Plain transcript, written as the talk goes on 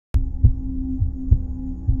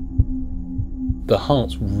The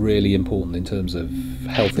heart's really important in terms of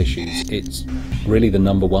health issues. It's really the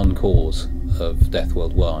 #1 cause of death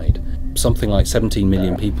worldwide. Something like 17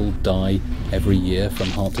 million people die every year from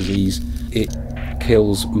heart disease. It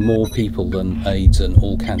kills more people than AIDS and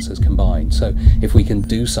all cancers combined. So if we can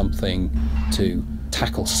do something to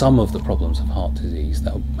tackle some of the problems of heart disease,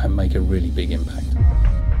 that will make a really big impact.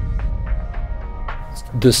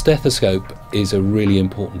 The stethoscope is a really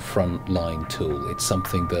important frontline tool. It's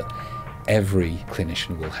something that every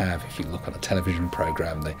clinician will have. If you look on a television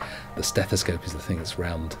program, the stethoscope is the thing that's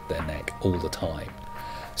around their neck all the time.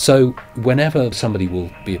 So whenever somebody will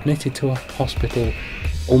be admitted to a hospital,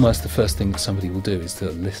 almost the first thing that somebody will do is to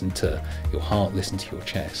listen to your heart, listen to your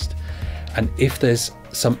chest. And if there's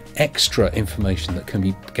some extra information that can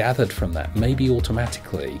be gathered from that, maybe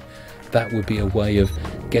automatically, that would be a way of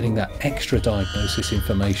getting that extra diagnosis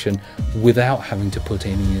information without having to put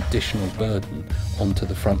any additional burden onto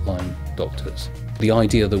the frontline doctors. The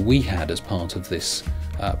idea that we had as part of this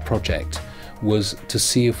project was to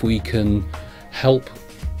see if we can help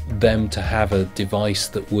them to have a device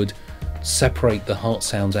that would separate the heart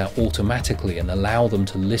sounds out automatically and allow them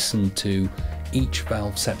to listen to each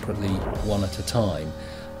valve separately, one at a time.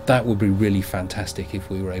 That would be really fantastic if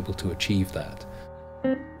we were able to achieve that.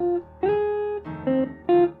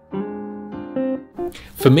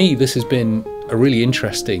 For me, this has been a really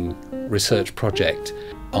interesting research project.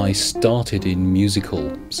 I started in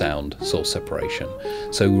musical sound source separation.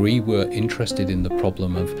 So we were interested in the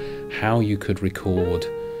problem of how you could record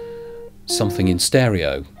something in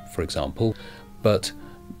stereo, for example, but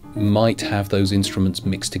might have those instruments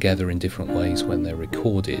mixed together in different ways when they're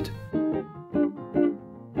recorded.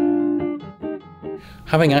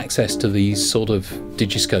 Having access to these sort of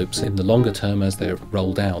Digitscopes in the longer term as they're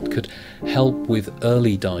rolled out could help with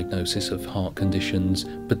early diagnosis of heart conditions,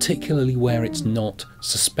 particularly where it's not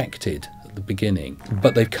suspected at the beginning,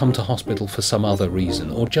 but they've come to hospital for some other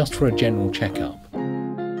reason or just for a general checkup.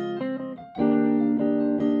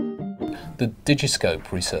 The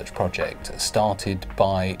Digitscope research project started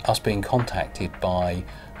by us being contacted by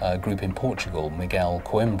a group in Portugal, Miguel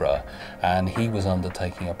Coimbra, and he was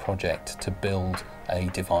undertaking a project to build a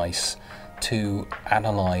device to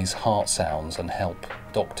analyse heart sounds and help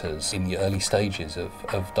doctors in the early stages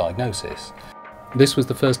of diagnosis. This was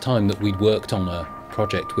the first time that we'd worked on a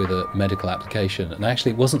project with a medical application, and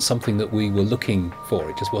actually it wasn't something that we were looking for.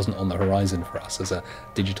 It just wasn't on the horizon for us as a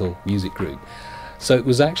digital music group. So it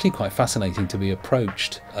was actually quite fascinating to be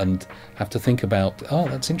approached and have to think about, oh,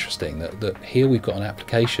 that's interesting, that here we've got an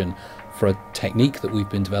application for a technique that we've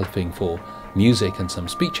been developing for music and some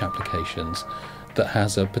speech applications that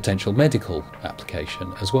has a potential medical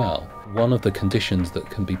application as well. One of the conditions that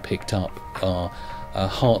can be picked up are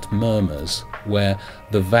heart murmurs, where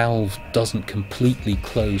the valve doesn't completely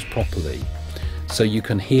close properly. So you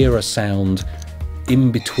can hear a sound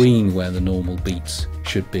in between where the normal beats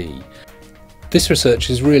should be. This research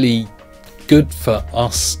is really good for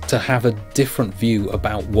us to have a different view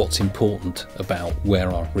about what's important about where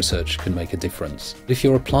our research can make a difference. If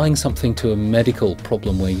you're applying something to a medical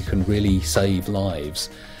problem where you can really save lives,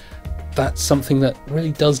 that's something that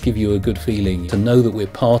really does give you a good feeling. To know that we're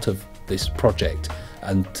part of this project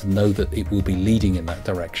and to know that it will be leading in that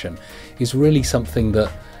direction is really something that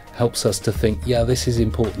helps us to think, yeah, this is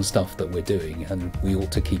important stuff that we're doing and we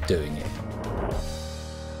ought to keep doing it.